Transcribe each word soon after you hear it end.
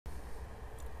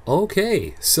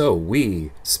Okay, so we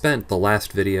spent the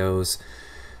last videos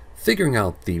figuring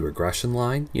out the regression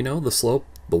line, the slope,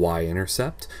 the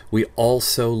y-intercept. We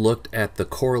also looked at the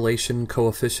correlation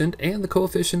coefficient and the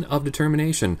coefficient of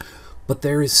determination. But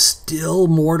there is still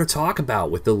more to talk about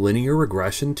with the linear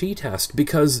regression t-test,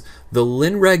 because the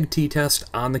linreg t-test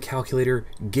on the calculator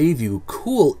gave you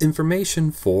cool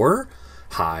information for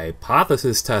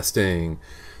hypothesis testing.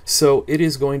 So it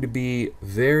is going to be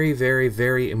very, very,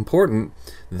 very important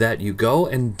that you go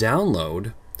and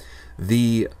download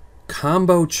the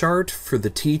combo chart for the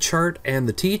t-chart and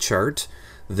the t-chart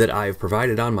that I've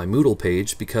provided on my Moodle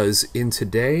page, because in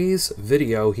today's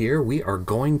video here we are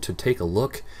going to take a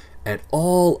look at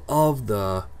all of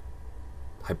the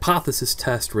hypothesis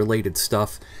test related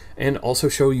stuff and also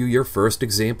show you your first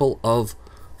example of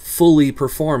fully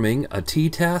performing a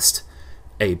t-test,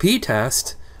 a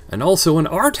p-test, and also an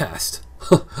r-test,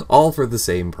 all for the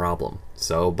same problem.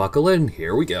 So buckle in,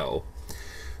 here we go.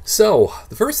 So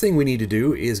the first thing we need to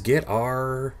do is get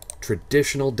our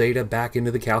traditional data back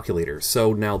into the calculator.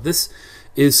 So now this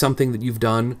is something that you've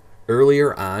done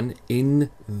earlier on in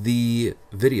the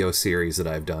video series that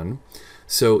I've done.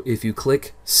 So if you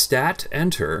click Stat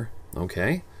Enter,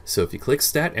 okay, so if you click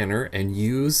Stat Enter and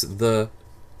use the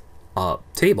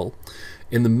table,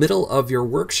 in the middle of your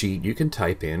worksheet you can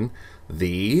type in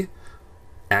the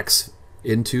X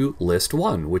into list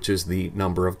 1, which is the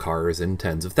number of cars in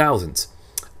tens of thousands,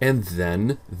 and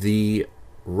then the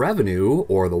revenue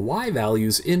or the Y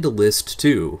values into list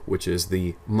 2, which is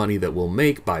the money that we'll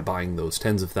make by buying those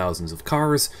tens of thousands of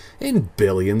cars in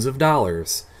billions of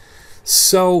dollars.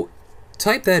 So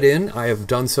type that in. I have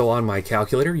done so on my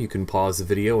calculator. You can pause the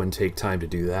video and take time to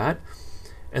do that.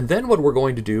 And then what we're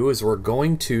going to do is we're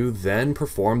going to then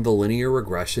perform the linear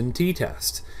regression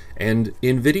t-test. And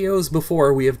in videos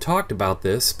before we have talked about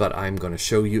this, but I'm going to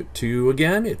show you to you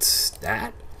again. It's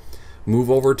Stat. Move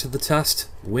over to the test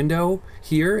window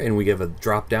here, and we have a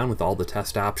drop down with all the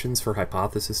test options for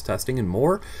hypothesis testing and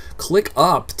more. Click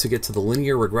up to get to the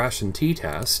linear regression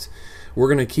t-test. We're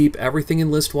going to keep everything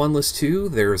in list 1, list 2.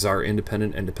 There's our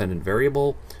independent and dependent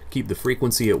variable. Keep the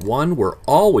frequency at 1. We're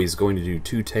always going to do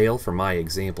two-tail for my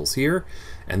examples here,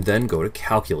 and then go to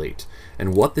calculate.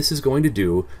 And what this is going to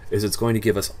do is it's going to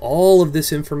give us all of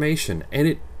this information, and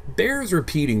it bears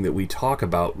repeating that we talk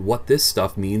about what this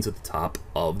stuff means at the top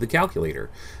of the calculator.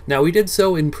 Now, we did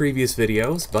so in previous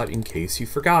videos, but in case you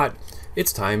forgot,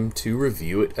 it's time to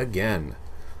review it again.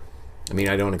 I mean,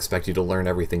 I don't expect you to learn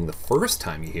everything the first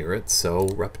time you hear it, so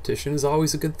repetition is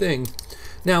always a good thing.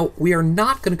 Now, we are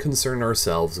not going to concern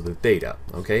ourselves with beta,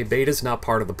 okay? Beta is not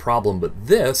part of the problem, but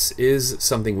this is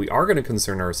something we are going to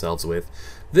concern ourselves with.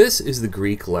 This is the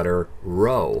Greek letter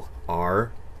rho,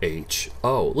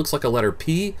 R-H-O. It looks like a letter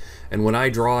P, and when I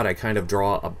draw it, I kind of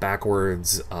draw a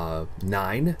backwards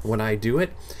 9 when I do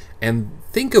it. And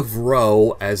think of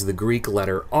rho as the Greek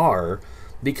letter R,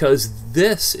 because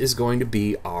this is going to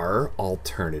be our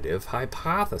alternative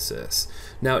hypothesis.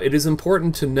 Now, it is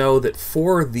important to know that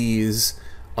for these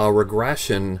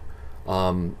regression,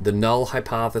 the null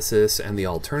hypothesis and the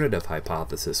alternative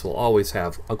hypothesis will always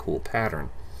have a cool pattern.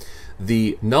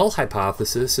 The null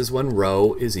hypothesis is when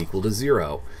rho is equal to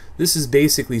 0. This is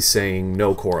basically saying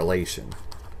no correlation.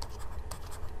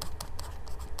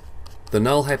 The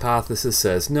null hypothesis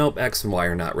says, nope, X and Y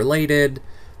are not related.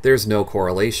 There's no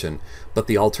correlation. But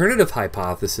the alternative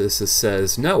hypothesis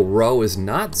says, no, rho is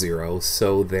not 0,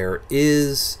 so there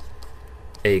is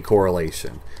a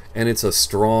correlation. And it's a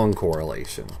strong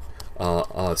correlation.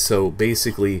 So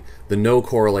basically, the no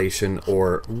correlation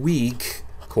or weak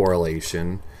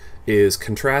correlation is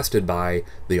contrasted by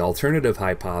the alternative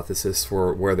hypothesis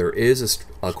where there is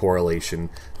a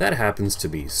correlation that happens to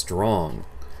be strong.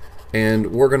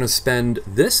 And we're going to spend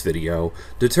this video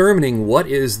determining what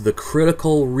is the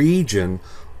critical region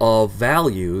of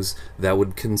values that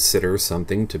would consider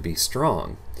something to be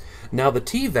strong. Now, the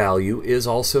t-value is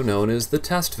also known as the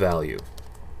test value.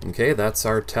 Okay, that's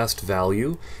our test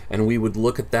value, and we would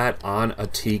look at that on a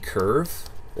t-curve,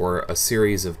 or a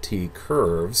series of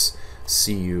t-curves,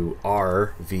 C-U-R-V-E-S.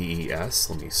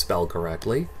 Let me spell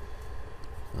correctly.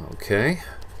 Okay.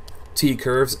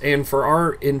 T-curves, and for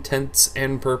our intents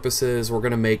and purposes, we're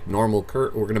going to make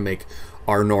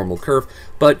our normal curve.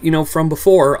 But from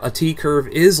before, a t-curve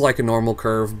is like a normal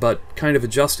curve, but kind of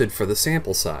adjusted for the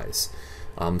sample size.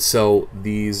 So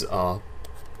these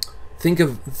think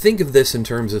of this in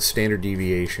terms of standard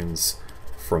deviations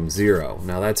from 0.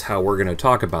 Now that's how we're going to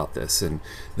talk about this, and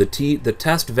the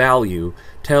test value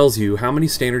tells you how many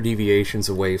standard deviations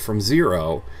away from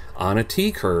 0 on a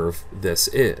t-curve this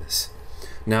is.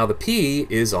 Now the p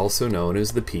is also known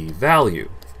as the p-value,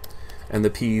 and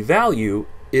the p-value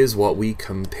is what we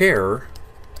compare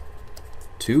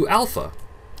to alpha.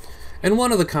 And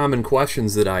one of the common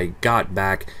questions that I got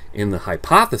back in the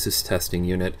hypothesis testing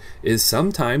unit is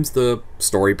sometimes the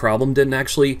story problem didn't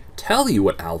actually tell you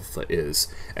what alpha is,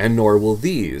 and nor will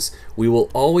these. We will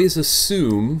always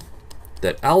assume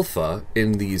that alpha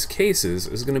in these cases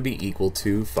is going to be equal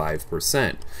to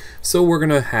 5%. So we're going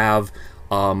to have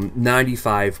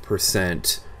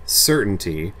 95%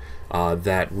 certainty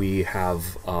that we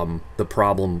have the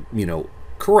problem,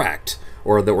 correct,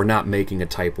 or that we're not making a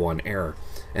type 1 error.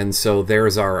 And so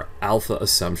there's our alpha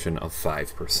assumption of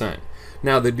 5%.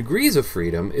 Now the degrees of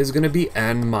freedom is going to be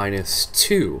n minus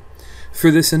 2.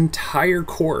 For this entire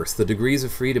course, the degrees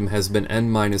of freedom has been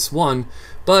n minus 1,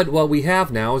 but what we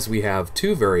have now is we have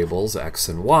two variables, x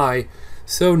and y,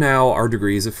 so now our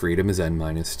degrees of freedom is n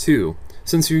minus 2.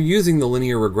 Since you're using the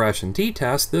linear regression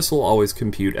t-test, this will always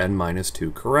compute n minus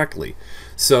 2 correctly.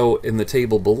 So in the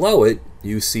table below it,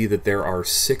 you see that there are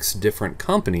 6 different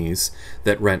companies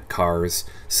that rent cars.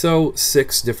 So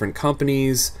 6 different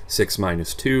companies, 6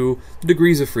 minus 2, the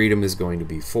degrees of freedom is going to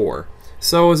be 4.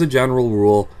 So as a general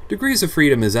rule, degrees of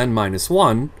freedom is n minus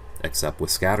 1, except with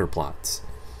scatter plots.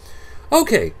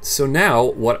 Okay, so now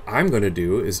what I'm going to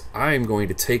do is I'm going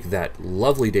to take that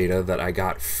lovely data that I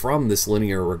got from this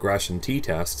linear regression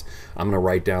t-test. I'm going to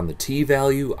write down the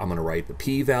t-value, I'm going to write the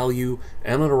p-value,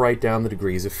 and I'm going to write down the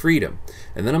degrees of freedom.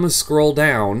 And then I'm going to scroll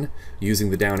down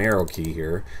using the down arrow key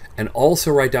here and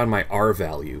also write down my r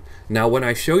value. Now when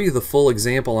I show you the full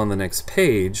example on the next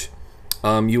page,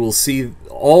 you will see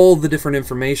all the different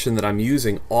information that I'm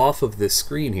using off of this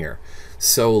screen here.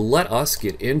 So let us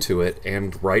get into it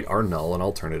and write our null and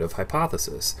alternative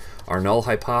hypothesis. Our null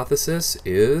hypothesis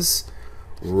is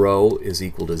rho is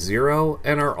equal to 0,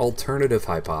 and our alternative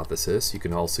hypothesis, you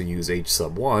can also use h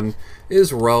sub 1,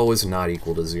 is rho is not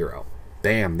equal to 0.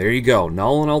 Bam, there you go.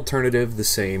 Null and alternative the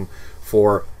same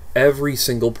for every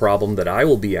single problem that I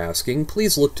will be asking.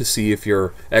 Please look to see if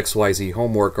your XYZ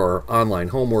homework or online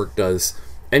homework does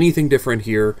anything different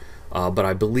here, but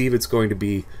I believe it's going to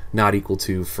be not equal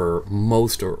to for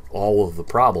most or all of the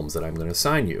problems that I'm going to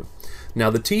assign you. Now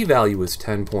the t-value is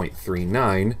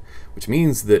 10.39, which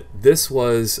means that this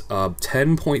was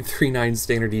 10.39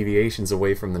 standard deviations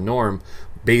away from the norm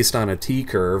based on a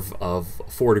t-curve of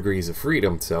 4 degrees of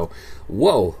freedom. So,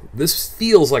 whoa, this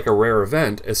feels like a rare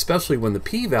event, especially when the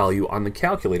p-value on the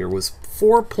calculator was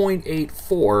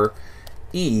 4.84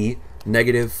 e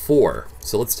negative 4.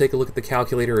 So let's take a look at the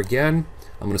calculator again.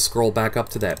 I'm going to scroll back up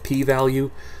to that p-value.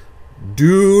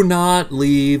 Do not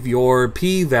leave your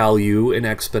p-value in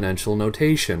exponential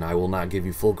notation. I will not give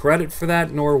you full credit for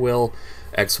that, nor will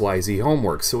XYZ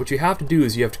homework. So what you have to do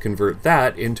is you have to convert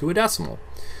that into a decimal.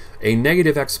 A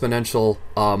negative exponential,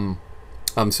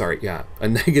 a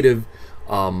negative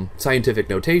scientific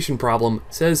notation problem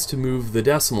says to move the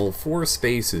decimal 4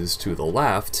 spaces to the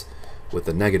left with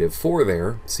the negative 4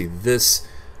 there. See, this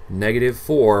negative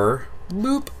 4,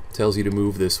 boop, tells you to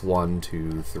move this 1,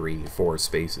 2, 3, 4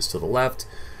 spaces to the left,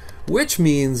 which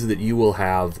means that you will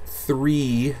have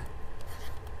 3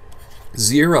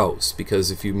 zeros,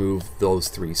 because if you move those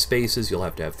 3 spaces, you'll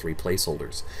have to have 3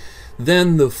 placeholders.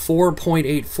 Then the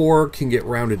 4.84 can get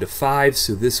rounded to 5,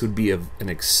 so this would be an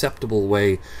acceptable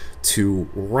way to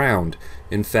round.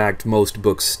 In fact, most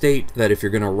books state that if you're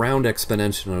going to round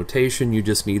exponential notation, you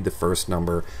just need the first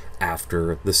number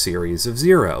after the series of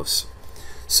zeros.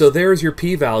 So there's your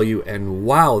p-value, and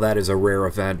wow, that is a rare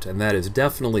event, and that is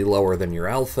definitely lower than your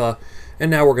alpha. And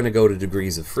now we're going to go to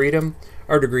degrees of freedom.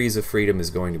 Our degrees of freedom is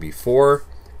going to be 4,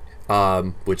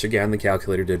 which again the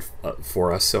calculator did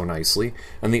for us so nicely,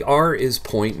 and the r is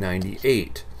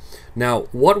 0.98. Now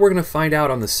what we're going to find out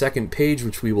on the second page,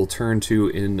 which we will turn to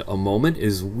in a moment,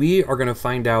 is we are going to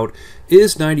find out,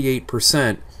 is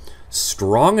 98%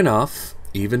 strong enough,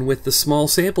 even with the small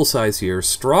sample size here,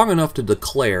 strong enough to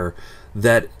declare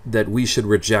that we should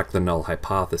reject the null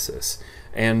hypothesis.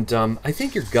 And I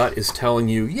think your gut is telling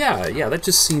you, yeah, that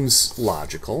just seems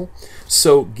logical.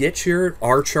 So get your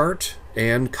R chart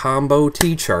and combo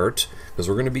T chart, because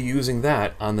we're going to be using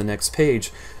that on the next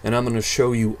page, and I'm going to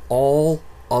show you all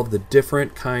of the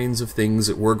different kinds of things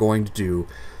that we're going to do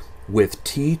with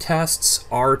T tests,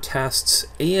 R tests,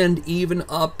 and even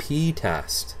a P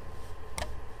test.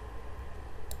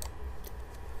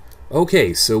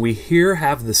 Okay, so we here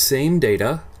have the same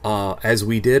data as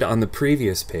we did on the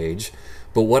previous page,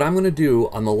 but what I'm going to do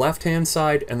on the left-hand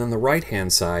side and then the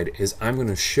right-hand side is I'm going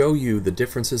to show you the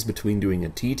differences between doing a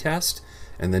t-test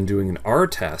and then doing an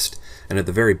r-test, and at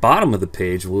the very bottom of the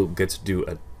page we'll get to do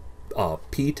a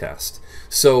p-test.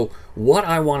 So what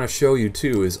I want to show you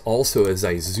too is also, as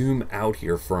I zoom out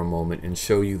here for a moment and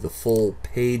show you the full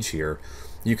page here,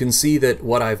 you can see that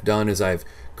what I've done is I've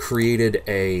created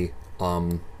a,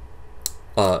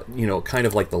 you know, kind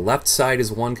of like the left side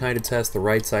is one kind of test, the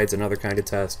right side's another kind of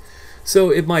test.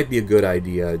 So it might be a good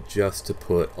idea just to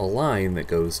put a line that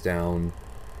goes down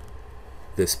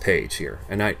this page here.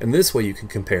 And this way you can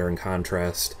compare and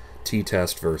contrast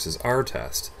t-test versus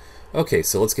r-test. Okay,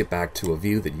 so let's get back to a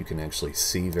view that you can actually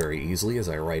see very easily as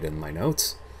I write in my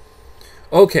notes.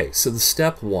 Okay, so the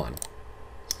step one.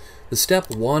 The step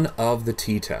one of the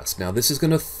t-test. Now this is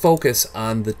going to focus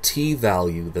on the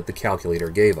t-value that the calculator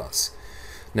gave us.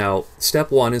 Now,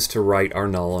 step one is to write our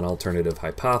null and alternative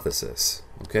hypothesis.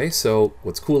 Okay, so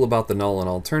what's cool about the null and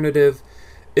alternative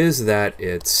is that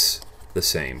it's the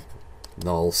same.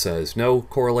 Null says no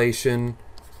correlation,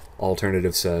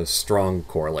 alternative says strong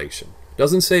correlation.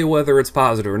 Doesn't say whether it's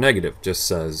positive or negative, just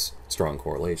says strong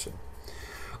correlation.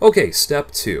 Okay,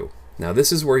 step two. Now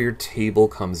this is where your table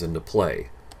comes into play.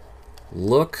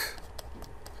 Look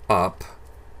up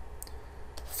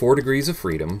 4 degrees of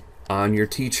freedom on your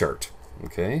t-chart,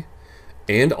 okay?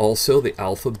 And also the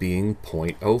alpha being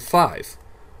 0.05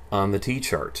 on the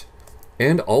t-chart.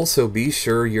 And also be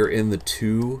sure you're in the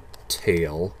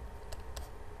 2-tail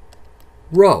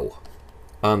row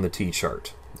on the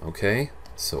t-chart, okay?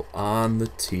 So on the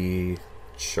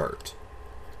t-chart.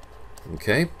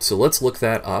 Okay, so let's look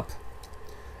that up.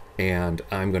 And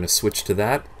I'm going to switch to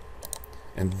that.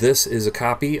 And this is a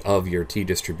copy of your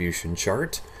t-distribution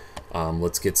chart.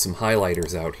 Let's get some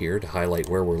highlighters out here to highlight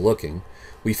where we're looking.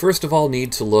 We first of all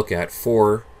need to look at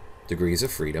 4 degrees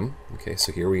of freedom. Okay,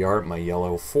 so here we are at my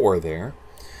yellow 4 there.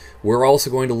 We're also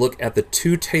going to look at the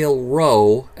 2-tail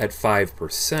row at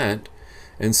 5%.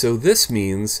 And so this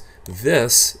means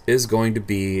this is going to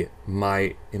be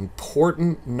my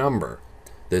important number.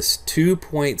 This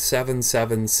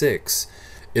 2.776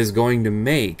 is going to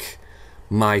make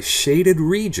my shaded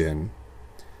region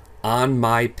on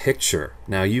my picture.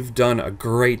 Now you've done a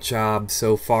great job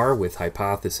so far with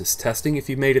hypothesis testing. If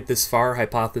you made it this far,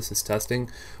 hypothesis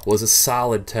testing was a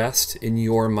solid test in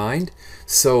your mind.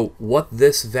 So what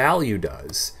this value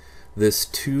does, this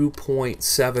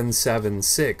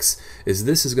 2.776, is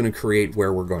this is going to create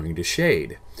where we're going to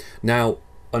shade. Now,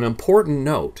 an important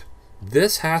note,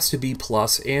 this has to be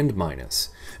plus and minus.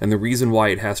 And the reason why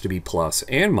it has to be plus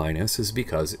and minus is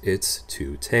because it's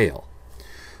 2-tail.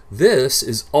 This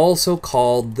is also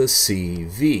called the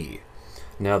CV.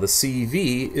 Now, the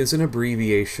CV is an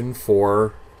abbreviation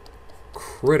for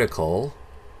critical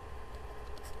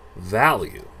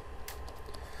value.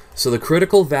 So the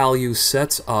critical value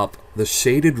sets up the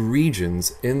shaded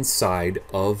regions inside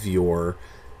of your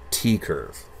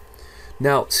t-curve.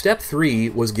 Now, step 3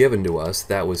 was given to us.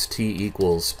 That was t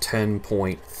equals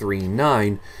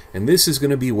 10.39, and this is going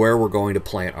to be where we're going to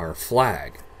plant our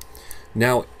flag.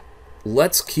 Now,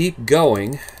 let's keep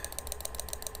going,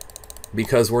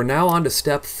 because we're now on to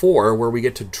step 4, where we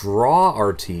get to draw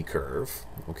our t-curve.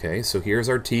 Okay, so here's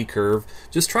our t-curve.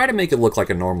 Just try to make it look like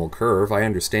a normal curve. I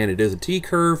understand it is a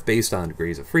t-curve based on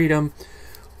degrees of freedom,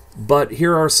 but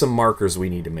here are some markers we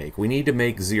need to make. We need to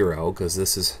make 0, because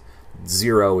this is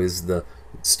 0 is the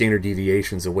standard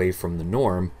deviations away from the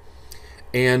norm.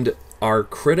 And our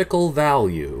critical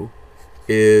value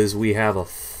is, we have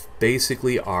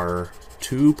basically our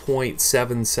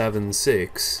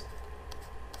 2.776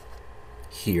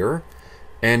 here,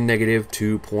 and negative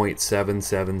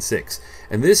 2.776.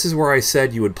 And this is where I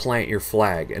said you would plant your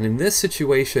flag. And in this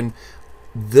situation,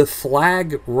 the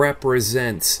flag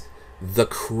represents the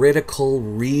critical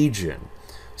region.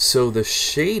 So the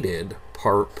shaded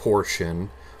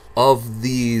portion of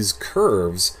these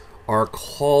curves are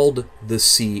called the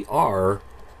CR,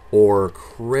 or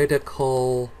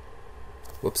critical,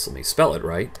 whoops, let me spell it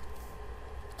right,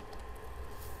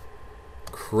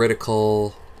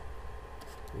 critical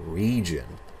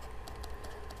region.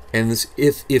 And this,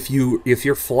 if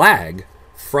your flag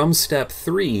from step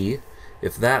 3,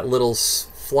 if that little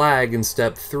flag in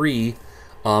step 3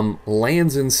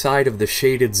 lands inside of the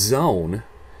shaded zone,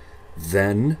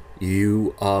 then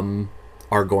you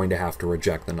are going to have to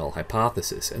reject the null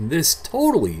hypothesis. And this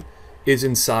totally is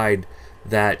inside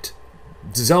that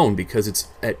zone because it's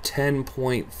at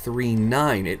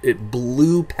 10.39. It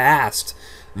blew past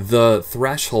the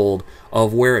threshold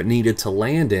of where it needed to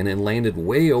land in and landed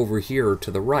way over here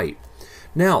to the right.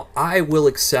 Now, I will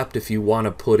accept if you want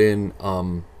to put in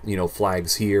you know,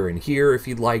 flags here and here if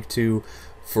you'd like to.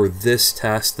 For this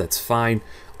test, that's fine.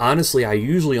 Honestly, I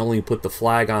usually only put the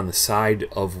flag on the side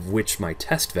of which my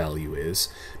test value is,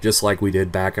 just like we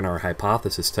did back in our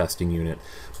hypothesis testing unit.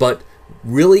 But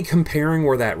Really comparing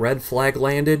where that red flag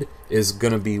landed is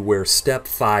going to be where step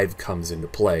 5 comes into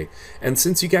play. And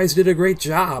since you guys did a great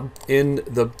job in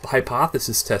the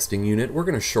hypothesis testing unit, we're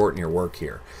going to shorten your work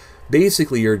here.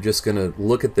 Basically, you're just going to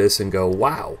look at this and go,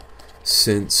 wow,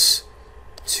 since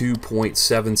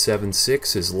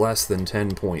 2.776 is less than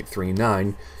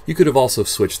 10.39, you could have also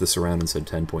switched this around and said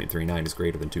 10.39 is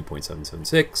greater than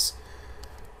 2.776.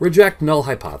 Reject null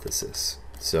hypothesis.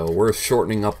 So we're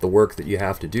shortening up the work that you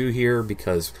have to do here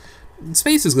because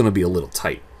space is going to be a little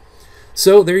tight.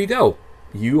 So there you go.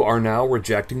 You are now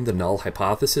rejecting the null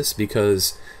hypothesis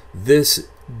because this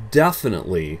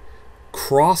definitely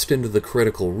crossed into the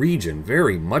critical region,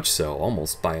 very much so,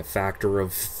 almost by a factor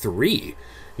of 3,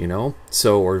 you know?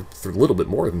 So, or a little bit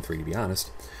more than 3, to be honest.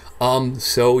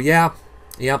 So yeah,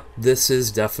 this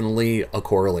is definitely a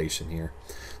correlation here.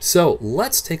 So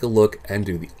let's take a look and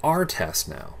do the R-test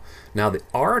now. Now the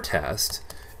R-test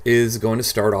is going to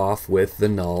start off with the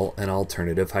null and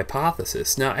alternative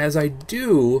hypothesis. Now as I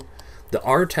do the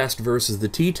R-test versus the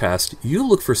T-test, you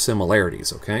look for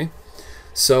similarities, okay?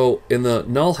 So in the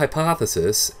null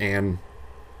hypothesis and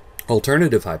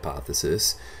alternative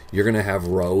hypothesis, you're going to have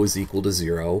rho is equal to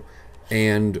 0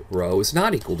 and rho is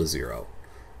not equal to 0.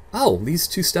 Oh, these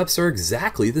two steps are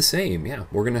exactly the same. Yeah,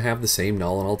 we're going to have the same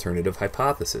null and alternative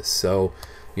hypothesis. So,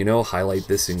 you know, highlight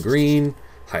this in green,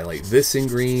 highlight this in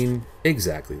green,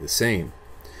 exactly the same.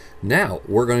 Now,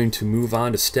 we're going to move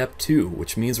on to step 2,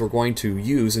 which means we're going to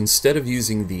use, instead of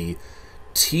using the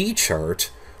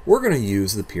T-chart, we're going to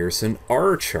use the Pearson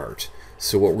R-chart.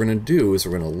 So what we're going to do is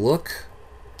we're going to look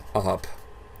up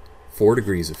 4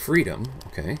 degrees of freedom,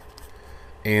 okay?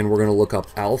 And we're going to look up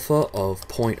alpha of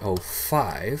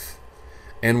 0.05.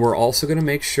 And we're also going to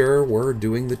make sure we're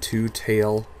doing the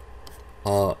two-tail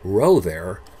row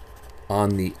there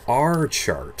on the R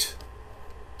chart.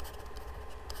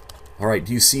 All right,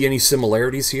 do you see any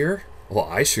similarities here? Well,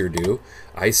 I sure do.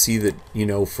 I see that, you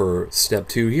know, for step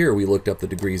 2 here, we looked up the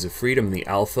degrees of freedom, the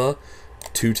alpha,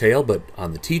 two-tail, but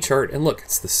on the T-chart, and look,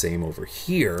 it's the same over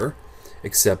here,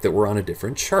 except that we're on a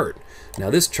different chart. Now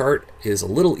this chart is a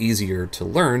little easier to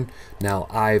learn. Now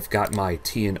I've got my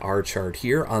T and R chart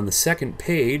here. On the second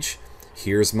page,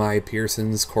 here's my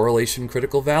Pearson's correlation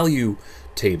critical value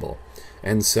table.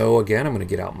 And so again, I'm going to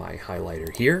get out my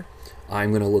highlighter here.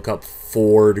 I'm going to look up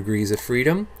 4 degrees of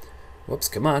freedom. Whoops,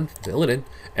 come on, fill it in.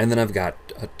 And then I've got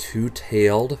a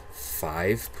two-tailed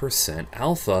 5%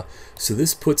 alpha. So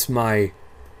this puts my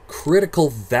critical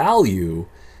value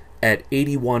at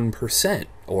 81%,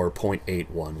 or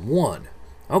 0.811.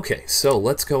 Okay, so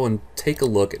let's go and take a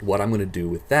look at what I'm going to do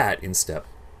with that in step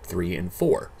 3 and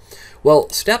 4. Well,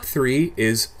 step 3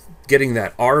 is getting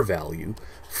that R value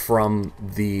from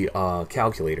the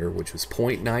calculator, which was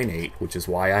 0.98, which is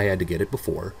why I had to get it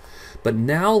before. But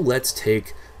now let's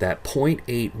take that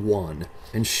 0.81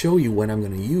 and show you when I'm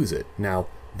going to use it. Now,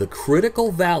 the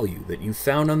critical value that you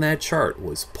found on that chart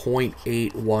was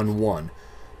 0.811.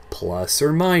 Plus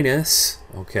or minus,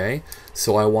 okay?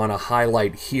 So I want to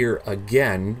highlight here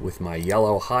again with my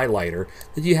yellow highlighter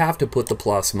that you have to put the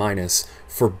plus minus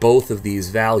for both of these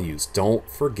values. Don't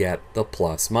forget the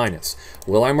plus minus.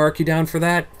 Will I mark you down for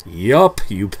that? Yup,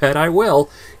 you bet I will,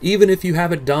 even if you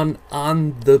have it done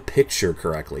on the picture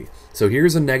correctly. So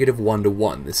here's a -1 to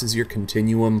 1. This is your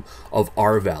continuum of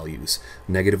R values.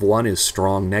 -1 is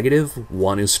strong negative,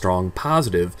 1 is strong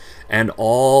positive, and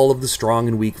all of the strong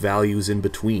and weak values in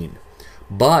between.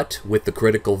 But with the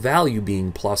critical value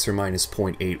being plus or minus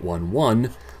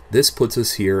 0.811, this puts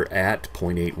us here at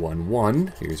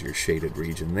 0.811. Here's your shaded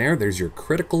region there. There's your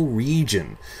critical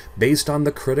region based on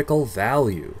the critical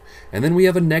value. And then we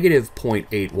have a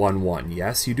 -0.811.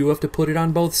 Yes, you do have to put it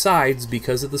on both sides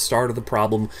because at the start of the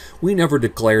problem, we never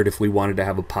declared if we wanted to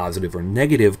have a positive or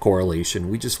negative correlation.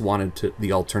 We just wanted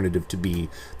the alternative to be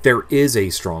there is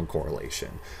a strong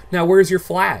correlation. Now, where's your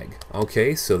flag?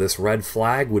 Okay, so this red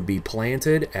flag would be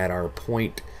planted at our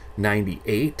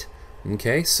 0.98.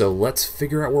 Okay, so let's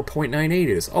figure out where 0.98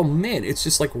 is. Oh man, it's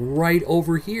just like right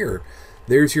over here.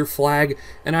 There's your flag.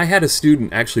 And I had a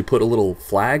student actually put a little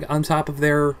flag on top of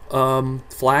their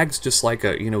flags, just like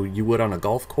you would on a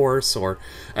golf course,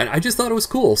 and I just thought it was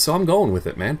cool, so I'm going with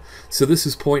it, man. So this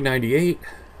is 0.98.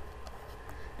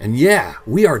 And yeah,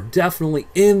 we are definitely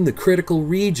in the critical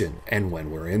region. And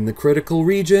when we're in the critical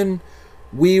region,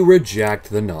 we reject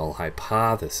the null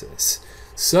hypothesis.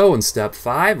 So in step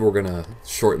 5, we're going to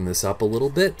shorten this up a little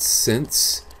bit.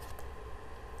 Since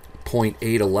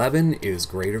 0.811 is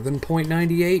greater than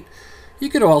 0.98, you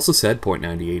could have also said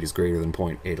 0.98 is greater than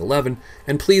 0.811.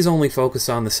 And please only focus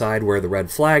on the side where the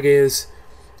red flag is.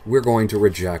 We're going to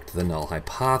reject the null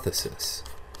hypothesis.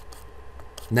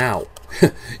 Now,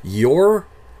 your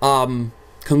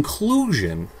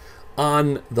conclusion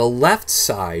on the left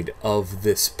side of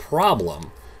this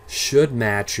problem should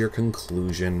match your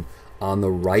conclusion on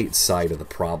the right side of the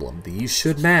problem. These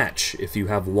should match. If you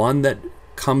have one that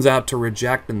comes out to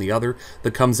reject and the other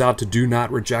that comes out to do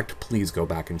not reject, please go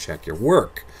back and check your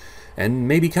work. And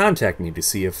maybe contact me to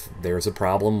see if there's a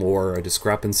problem or a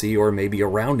discrepancy or maybe a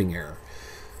rounding error.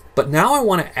 But now I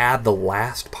want to add the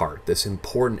last part, this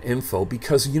important info,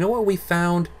 because you know what we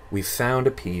found? We found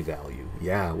a p-value.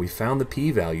 Yeah, we found the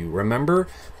p-value. Remember,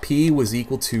 p was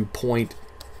equal to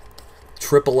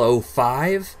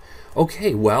 0.0005?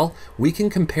 Okay, well, we can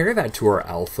compare that to our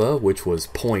alpha, which was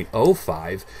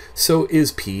 0.05. So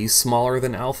is p smaller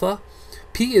than alpha?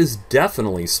 P is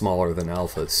definitely smaller than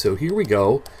alpha. So here we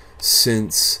go.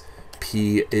 Since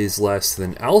p is less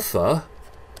than alpha,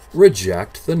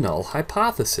 reject the null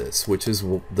hypothesis, which is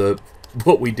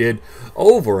what we did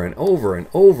over and over and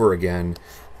over again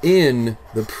in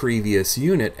the previous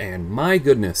unit. And my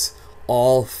goodness,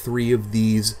 all three of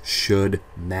these should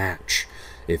match.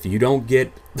 If you don't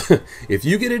get, if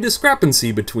you get a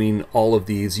discrepancy between all of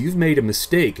these, you've made a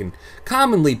mistake. And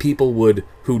commonly people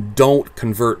who don't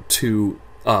convert to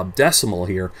decimal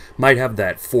here might have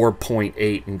that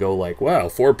 4.8 and go like, wow,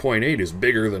 4.8 is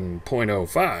bigger than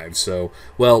 0.05. So,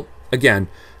 well, again,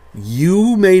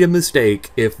 you made a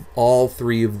mistake if all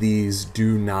three of these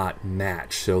do not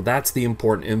match. So that's the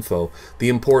important info. The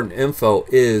important info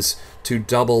is to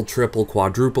double, triple,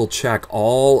 quadruple check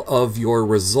all of your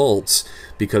results,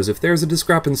 because if there's a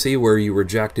discrepancy where you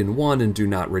reject in one and do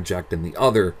not reject in the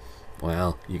other,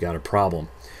 well, you got a problem.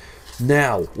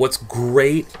 Now, what's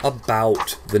great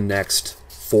about the next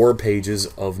 4 pages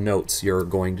of notes you're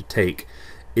going to take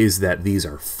is that these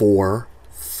are 4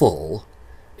 full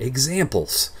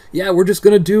examples. Yeah, we're just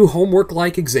going to do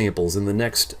homework-like examples in the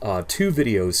next 2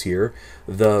 videos here.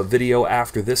 The video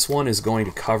after this one is going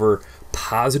to cover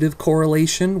positive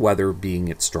correlation, whether being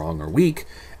it strong or weak,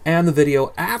 and the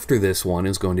video after this one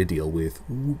is going to deal with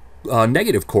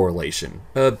negative correlation,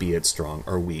 be it strong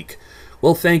or weak.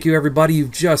 Well, thank you, everybody. You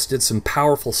just did some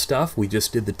powerful stuff. We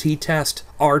just did the t-test,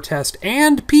 r-test,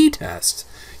 and p-test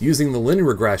using the linear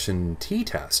regression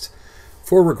t-test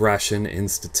for regression in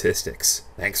statistics.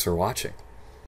 Thanks for watching.